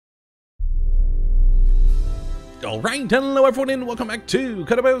Alright, hello everyone and welcome back to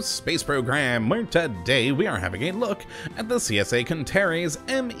Kottabos Space Program, where today we are having a look at the CSA Contares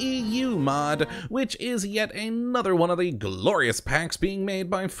MEU mod, which is yet another one of the glorious packs being made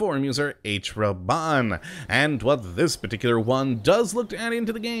by forum user H. And what this particular one does look to add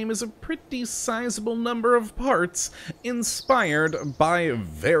into the game is a pretty sizable number of parts inspired by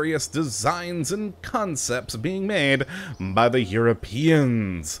various designs and concepts being made by the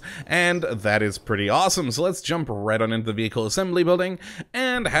Europeans. And that is pretty awesome, so let's jump right on into the vehicle assembly building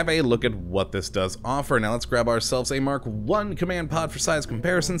and have a look at what this does offer. Now let's grab ourselves a Mark 1 command pod for size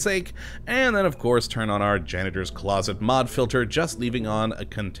comparison's sake, and then of course turn on our janitor's closet mod filter, just leaving on a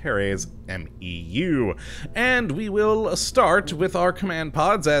Contares MEU. And we will start with our command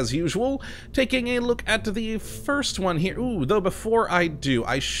pods as usual, taking a look at the first one here. Ooh, though before I do,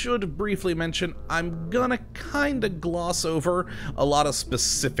 I should briefly mention I'm gonna kinda gloss over a lot of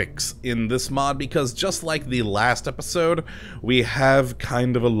specifics in this mod, because just like the last episode, we have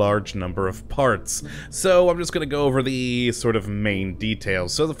kind of a large number of parts. So I'm just going to go over the sort of main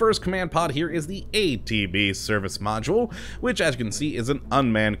details. So the first command pod here is the ATB service module, which as you can see is an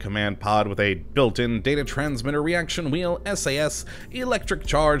unmanned command pod with a built-in data transmitter, reaction wheel, SAS, electric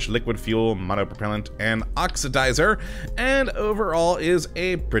charge, liquid fuel, monopropellant, and oxidizer, and overall is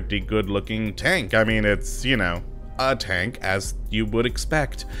a pretty good looking tank. I mean, it's, you know, a tank, as you would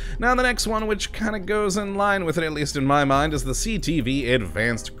expect. Now the next one, which kind of goes in line with it, at least in my mind, is the Ctv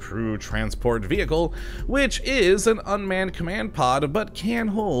Advanced Crew Transport Vehicle, which is an unmanned command pod, but can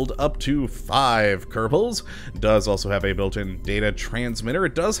hold up to 5 Kerbals. Does also have a built-in data transmitter.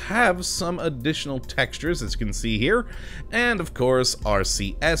 It does have some additional textures, as you can see here, and of course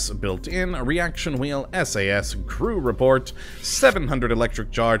RCS built-in, reaction wheel, SAS, crew report, 700 electric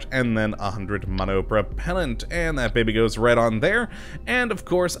charge, and then 100 monopropellant, and that baby goes right on there. And of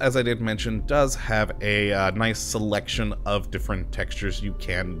course, as I did mention, does have a nice selection of different textures you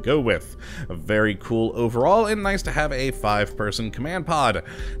can go with. Very cool overall, and nice to have a 5-person command pod.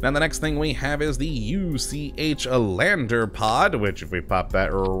 Now the next thing we have is the Uch Lander Pod, which if we pop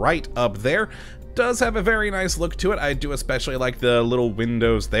that right up there, does have a very nice look to it. I do especially like the little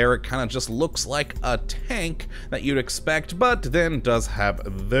windows there. It kind of just looks like a tank that you'd expect, but then does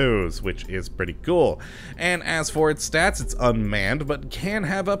have those, which is pretty cool. And as for its stats, it's unmanned, but can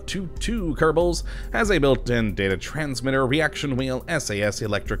have up to 2 Kerbals, has a built-in data transmitter, reaction wheel, SAS,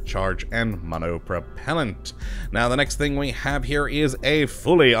 electric charge, and monopropellant. Now the next thing we have here is a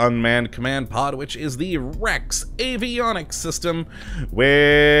fully unmanned command pod, which is the Rex avionics system,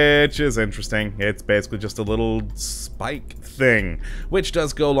 which is interesting. It's basically just a little spike thing, which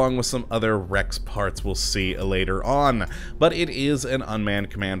does go along with some other Rex parts we'll see later on. But it is an unmanned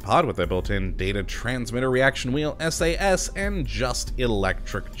command pod with a built-in data transmitter, reaction wheel, SAS, and just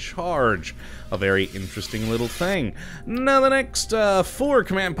electric charge. A very interesting little thing. Now the next 4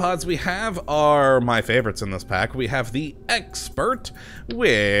 command pods we have are my favorites in this pack. We have the Expert,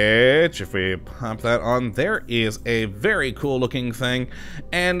 which, if we pop that on there, is a very cool looking thing,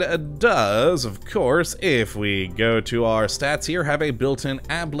 and does, of course, if we go to our stats here, have a built-in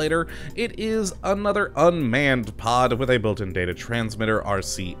ablator. It is another unmanned pod with a built-in data transmitter,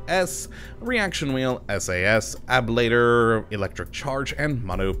 RCS, reaction wheel, SAS, ablator, electric charge, and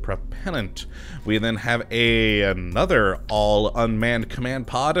monopropellant. We then have another all-unmanned command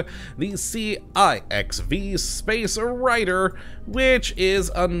pod, the CIXV Space Rider, which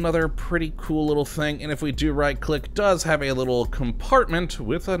is another pretty cool little thing, and if we do right-click, does have a little compartment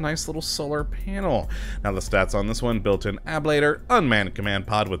with a nice little solar panel. Now the stats on this one: built-in ablator, unmanned command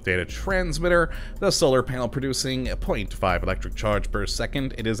pod with data transmitter, the solar panel producing 0.5 electric charge per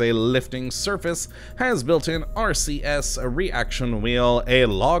second, it is a lifting surface, has built-in RCS, a reaction wheel, a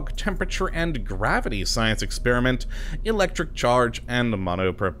log temperature and gravity science experiment, electric charge, and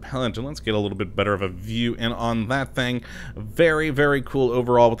monopropellant. And let's get a little bit better of a view in on that thing. Very, very cool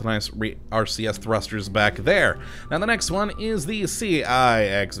overall, with the nice RCS thrusters back there. Now the next one is the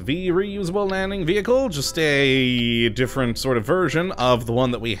CIXV Reusable Landing Vehicle, just a different sort of version of the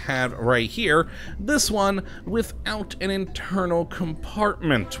one that we have right here. This one without an internal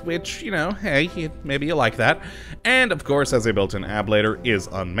compartment, which, you know, hey, maybe you like that. And of course, as a built-in ablator, is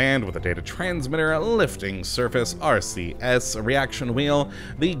unmanned with a data transmitter, lifting surface, RCS, a reaction wheel,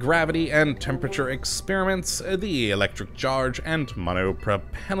 the gravity and temperature experiments, the electric charge, and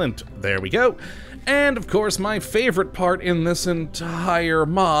monopropellant. There we go. And of course, my favorite part in this entire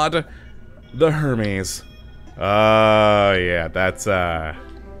mod, the Hermes. Yeah, that's a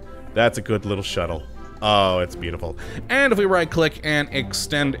good little shuttle. Oh, it's beautiful. And if we right-click and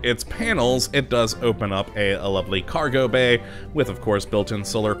extend its panels, it does open up a lovely cargo bay with, of course, built-in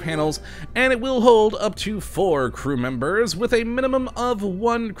solar panels, and it will hold up to 4 crew members with a minimum of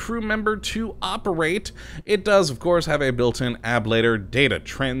 1 crew member to operate. It does, of course, have a built-in ablator data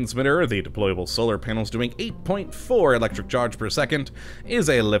transmitter. The deployable solar panels doing 8.4 electric charge per second, is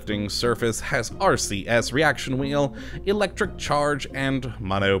a lifting surface, has RCS reaction wheel, electric charge, and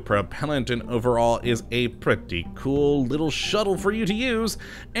monopropellant, and overall is a pretty cool little shuttle for you to use,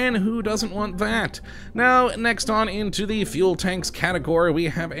 and who doesn't want that? Now, next on into the fuel tanks category, we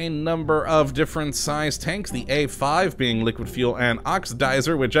have a number of different size tanks, the A5 being liquid fuel and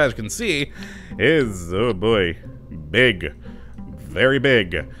oxidizer, which as you can see is, oh boy, big, very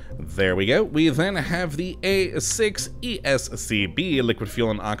big. There we go. We then have the A6 ESCB liquid fuel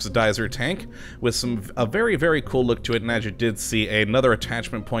and oxidizer tank with a very, very cool look to it, and as you did see, another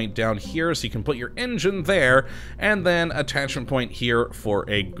attachment point down here so you can put your engine there, and then attachment point here for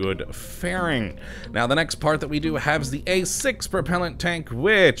a good fairing. Now the next part that we do have is the A6 propellant tank,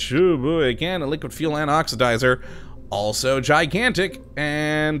 which, oh boy, again, a liquid fuel and oxidizer. Also gigantic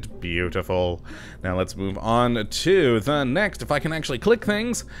and beautiful. Now let's move on to the next, if I can actually click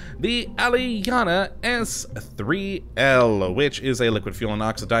things, the Eliana S3l, which is a liquid fuel and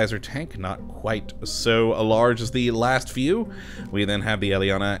oxidizer tank, not quite so large as the last few. We then have the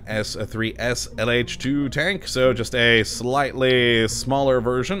Eliana S3s LH2 tank, so just a slightly smaller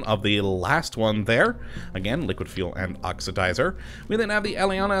version of the last one there. Again, liquid fuel and oxidizer. We then have the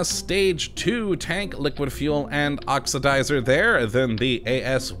Eliana Stage 2 tank, liquid fuel and oxidizer there. Then the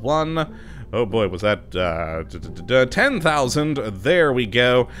AS1, oh boy, was that 10,000, there we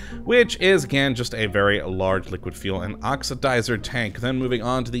go, which is again just a very large liquid fuel and oxidizer tank. Then moving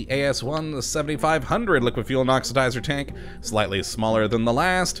on to the AS1, the 7500 liquid fuel and oxidizer tank, slightly smaller than the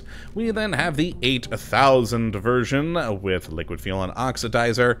last. We then have the 8000 version with liquid fuel and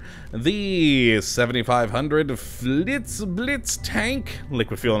oxidizer, the 7500 Blitz tank,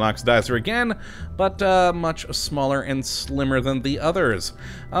 liquid fuel and oxidizer again, but much smaller and slimmer than the others.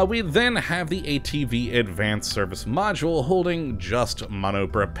 We then have the ATV Advanced Service Module holding just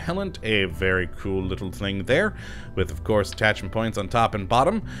monopropellant, a very cool little thing there, with of course attachment points on top and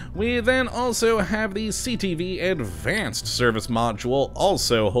bottom. We then also have the Ctv Advanced Service Module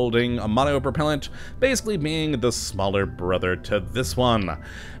also holding a monopropellant, basically being the smaller brother to this one.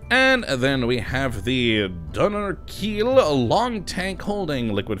 And then we have the Dunnerkiel long tank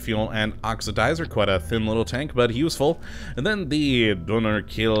holding liquid fuel and oxidizer, quite a thin little tank, but useful. And then the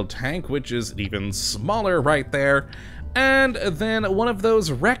Dunnerkiel tank, which is even smaller right there. And then one of those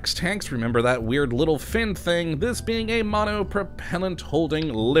Rex tanks, remember that weird little fin thing, this being a monopropellant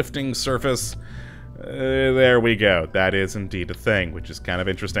holding lifting surface. There we go. That is indeed a thing, which is kind of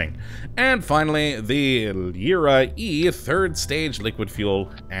interesting. And finally, the Lyra E 3rd stage liquid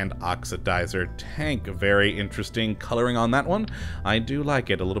fuel and oxidizer tank. Very interesting coloring on that one. I do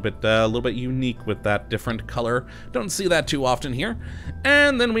like it. A little bit unique with that different color. Don't see that too often here.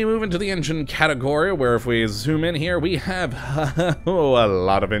 And then we move into the engine category, where if we zoom in here, we have a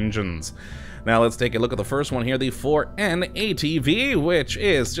lot of engines. Now let's take a look at the first one here, the 4N ATV, which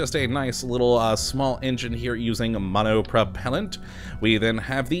is just a nice little small engine here using monopropellant. We then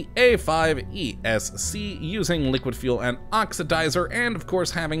have the A5 ESC using liquid fuel and oxidizer, and of course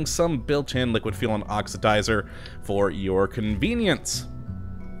having some built-in liquid fuel and oxidizer for your convenience.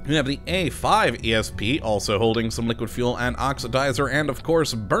 We have the A5 ESP also holding some liquid fuel and oxidizer, and of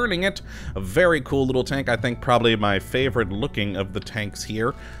course burning it. A very cool little tank. I think probably my favorite looking of the tanks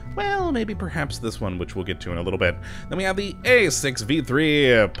here. Well, maybe perhaps this one, which we'll get to in a little bit. Then we have the A6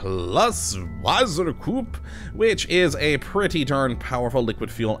 V3 plus Wassercoup, which is a pretty darn powerful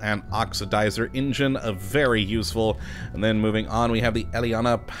liquid fuel and oxidizer engine, very useful. And then moving on, we have the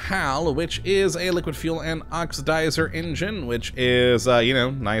Eliana PAL, which is a liquid fuel and oxidizer engine, which is, you know,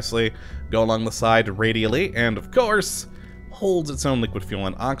 nicely go along the side radially, and of course holds its own liquid fuel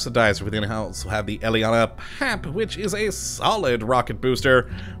and oxidizer. We then also have the Eliana PAP, which is a solid rocket booster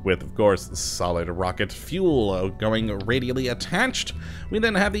with, of course, solid rocket fuel going radially attached. We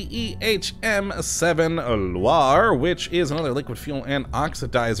then have the EHM7 Loire, which is another liquid fuel and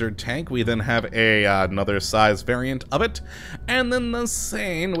oxidizer tank. We then have another size variant of it, and then the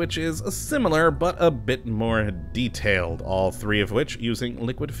Seine, which is similar but a bit more detailed, all three of which using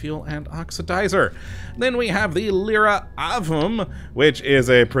liquid fuel and oxidizer. Then we have the Lyra Avum, which is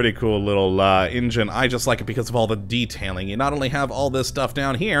a pretty cool little engine. I just like it because of all the detailing. You not only have all this stuff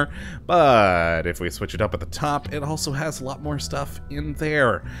down here, but if we switch it up at the top, it also has a lot more stuff in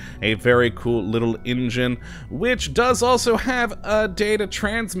there. A very cool little engine, which does also have a data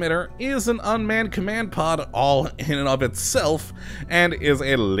transmitter, is an unmanned command pod all in and of itself, and is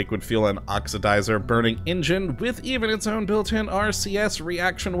a liquid fuel and oxidizer burning engine with even its own built-in RCS,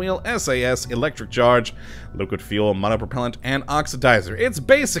 reaction wheel, SAS, electric charge, liquid fuel, monopropellant, and oxidizer. It's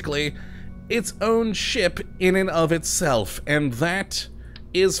basically its own ship in and of itself, and that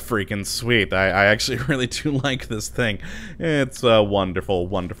is freaking sweet. I actually really do like this thing. It's a wonderful,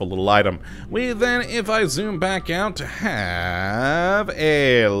 wonderful little item. We then, if I zoom back out, have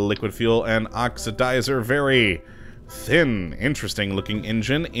a liquid fuel and oxidizer, very thin, interesting looking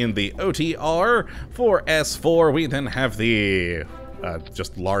engine in the OTR. For S4, we then have the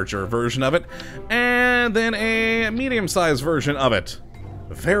just larger version of it, and then a medium-sized version of it.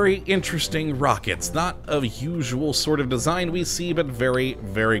 Very interesting rockets. Not a usual sort of design we see, but very,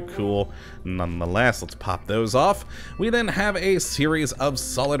 very cool nonetheless. Let's pop those off. We then have a series of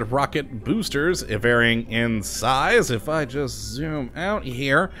solid rocket boosters, varying in size. If I just zoom out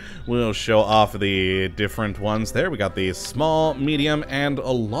here, we'll show off the different ones there. We got the small, medium, and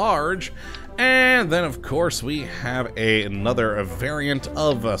a large. And then, of course, we have another variant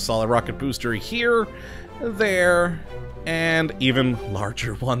of a solid rocket booster here, there, and even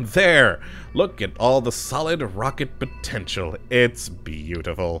larger one there. Look at all the solid rocket potential. It's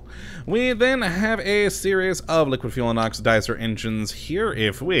beautiful. We then have a series of liquid fuel and oxidizer engines here.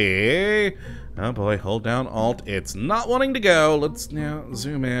 If we... oh boy, hold down Alt. It's not wanting to go. Let's now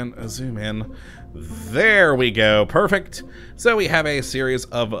zoom in, zoom in. There we go, perfect. So we have a series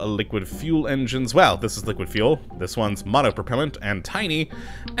of liquid fuel engines. Well, this is liquid fuel. This one's monopropellant and tiny.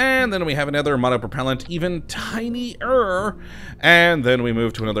 And then we have another monopropellant, even tinier. And then we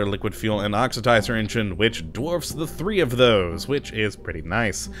move to another liquid fuel and oxidizer engine, which dwarfs the three of those, which is pretty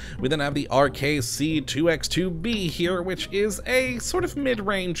nice. We then have the RKC2X2B here, which is a sort of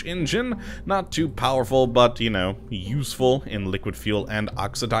mid-range engine. Not too powerful, but, you know, useful in liquid fuel and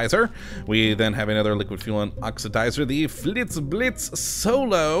oxidizer. We then have another liquid fuel and oxidizer, the Flitz Blitz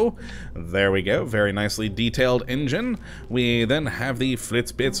Solo. There we go, very nicely detailed engine. We then have the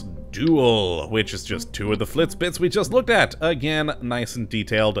Flitz Blitz Dual, which is just two of the Flitz Bits we just looked at. Again, nice and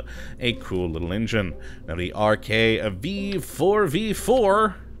detailed, a cool little engine. Now the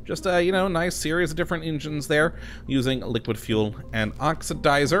RK-V4V4, just a, you know, nice series of different engines there, using liquid fuel and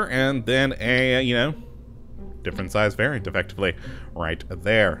oxidizer, and then a, you know, different size variant, effectively, right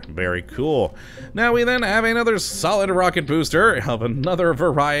there. Very cool. Now we then have another solid rocket booster of another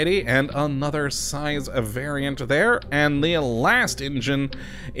variety and another size variant there. And the last engine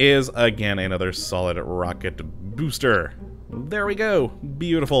is, again, another solid rocket booster. There we go.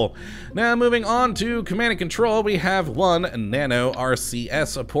 Beautiful. Now moving on to command and control, we have one nano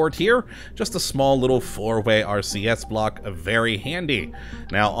RCS port here. Just a small little four-way RCS block, very handy.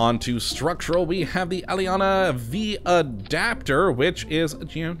 Now on to structural, we have the Eliana V adapter, which is,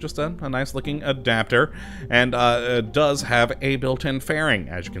 you know, just a nice looking adapter, and does have a built-in fairing,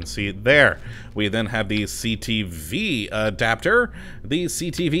 as you can see there. We then have the Ctv adapter, the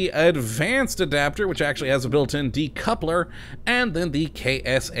Ctv advanced adapter, which actually has a built-in decoupler, and then the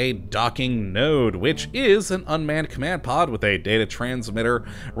KSA docking node, which is an unmanned command pod with a data transmitter,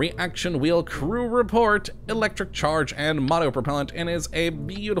 reaction wheel, crew report, electric charge, and monopropellant, and is a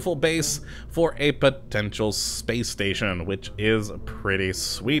beautiful base for a potential space station, which is pretty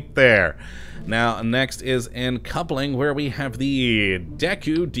sweet there. Now, next is in coupling, where we have the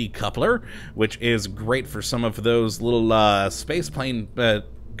Deku Decoupler, which is great for some of those little spaceplane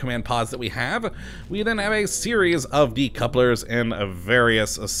command pods that we have. We then have a series of decouplers in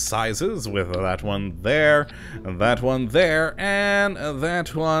various sizes, with that one there, that one there, and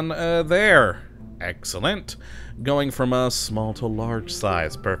that one there. Excellent. Going from a small to large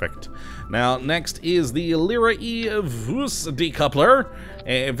size. Perfect. Now, next is the Lyra E Vus decoupler.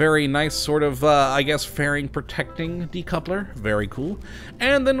 A very nice sort of, I guess, fairing protecting decoupler. Very cool.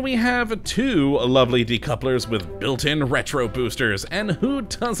 And then we have two lovely decouplers with built-in retro boosters. And who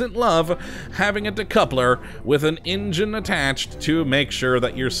doesn't love having a decoupler with an engine attached to make sure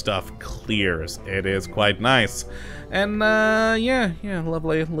that your stuff clears? It is quite nice. And, yeah,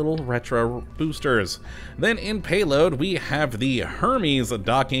 lovely little retro boosters. Then in payload, we have the Hermes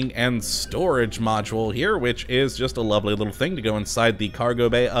docking and storage module here, which is just a lovely little thing to go inside the cargo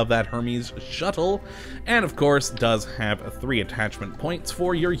bay of that Hermes shuttle. And, of course, does have 3 attachment points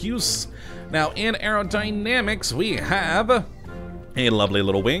for your use. Now, in aerodynamics, we have a lovely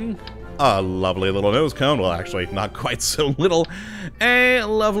little wing, a lovely little nose cone, well actually not quite so little, a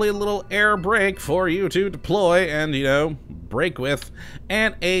lovely little air brake for you to deploy and, you know, brake with,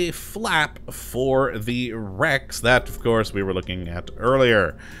 and a flap for the Rex that, of course, we were looking at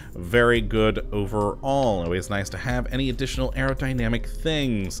earlier. Very good overall. Always nice to have any additional aerodynamic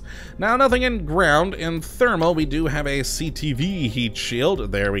things. Now, nothing in ground. In thermal, we do have a CTV heat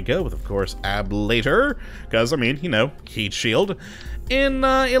shield. There we go, with, of course, ablator, because, I mean, you know, heat shield. In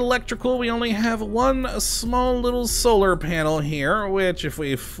electrical, we only have one small little solar panel here, which, if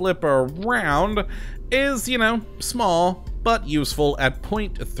we flip around, is, you know, small, but useful at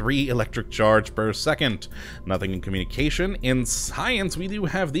 0.3 electric charge per second. Nothing in communication. In science, we do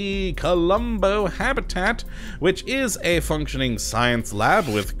have the Colombo Habitat, which is a functioning science lab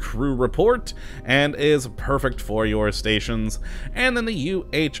with crew report and is perfect for your stations. And then the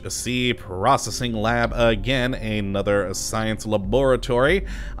UHC Processing Lab, again, another science laboratory.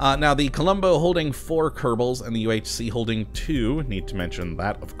 Now, the Colombo holding 4 Kerbals and the UHC holding 2. Need to mention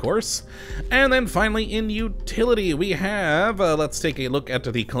that, of course. And then finally, in utility, we have let's take a look at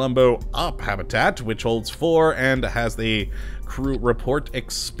the Colombo Op Habitat, which holds 4 and has the crew report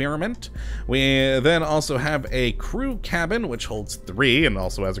experiment. We then also have a crew cabin, which holds 3 and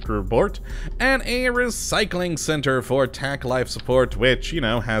also has a crew report, and a recycling center for TAC life support, which, you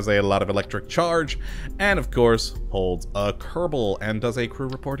know, has a lot of electric charge, and of course holds a Kerbal and does a crew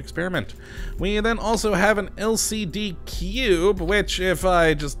report experiment. We then also have an LCD cube, which, if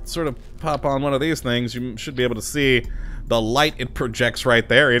I just sort of pop on one of these things, you should be able to see the light it projects right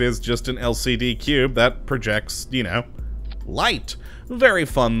there. It is just an LCD cube that projects, you know, light. Very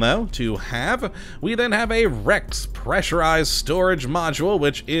fun, though, to have. We then have a Rex pressurized storage module,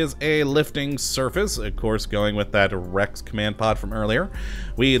 which is a lifting surface, of course, going with that Rex command pod from earlier.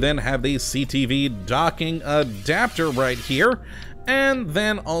 We then have the Ctv Docking Adapter right here, and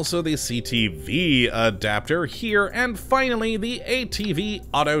then also the Ctv Adapter here, and finally the ATV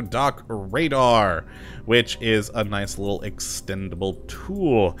Auto Dock Radar, which is a nice little extendable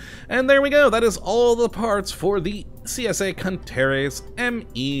tool. And there we go, that is all the parts for the CSA Contares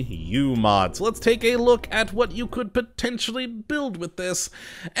MEU mod. So let's take a look at what you could potentially build with this.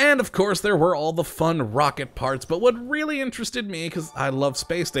 And of course, there were all the fun rocket parts, but what really interested me, because I love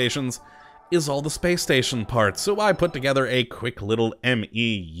space stations, is all the space station parts. So I put together a quick little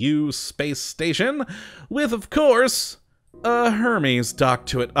MEU space station with, of course, a Hermes docked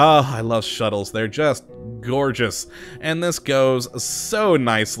to it. Oh, I love shuttles. They're just gorgeous. And this goes so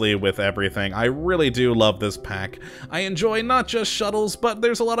nicely with everything. I really do love this pack. I enjoy not just shuttles, but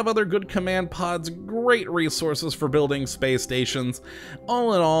there's a lot of other good command pods, great resources for building space stations.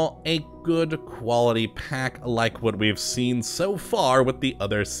 All in all, a good quality pack like what we've seen so far with the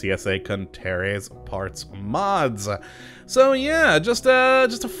other CSA Contares parts mods. So yeah, just a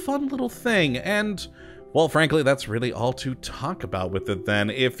fun little thing. And well, frankly, that's really all to talk about with it then.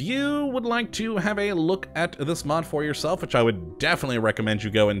 If you would like to have a look at this mod for yourself, which I would definitely recommend you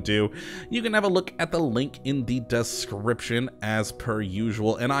go and do, you can have a look at the link in the description as per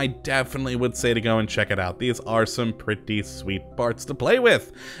usual, and I definitely would say to go and check it out. These are some pretty sweet parts to play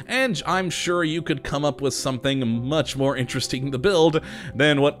with, and I'm sure you could come up with something much more interesting to build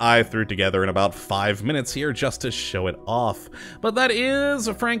than what I threw together in about 5 minutes here just to show it off. But that is,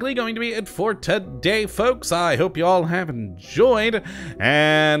 frankly, going to be it for today, folks. I hope you all have enjoyed,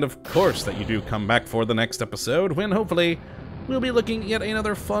 and of course that you do come back for the next episode when hopefully we'll be looking at yet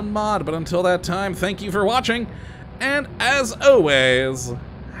another fun mod. But until that time, thank you for watching, and as always,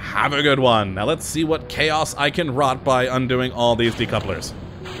 have a good one. Now let's see what chaos I can wrought by undoing all these decouplers.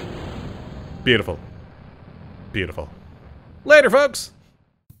 Beautiful. Beautiful. Later, folks!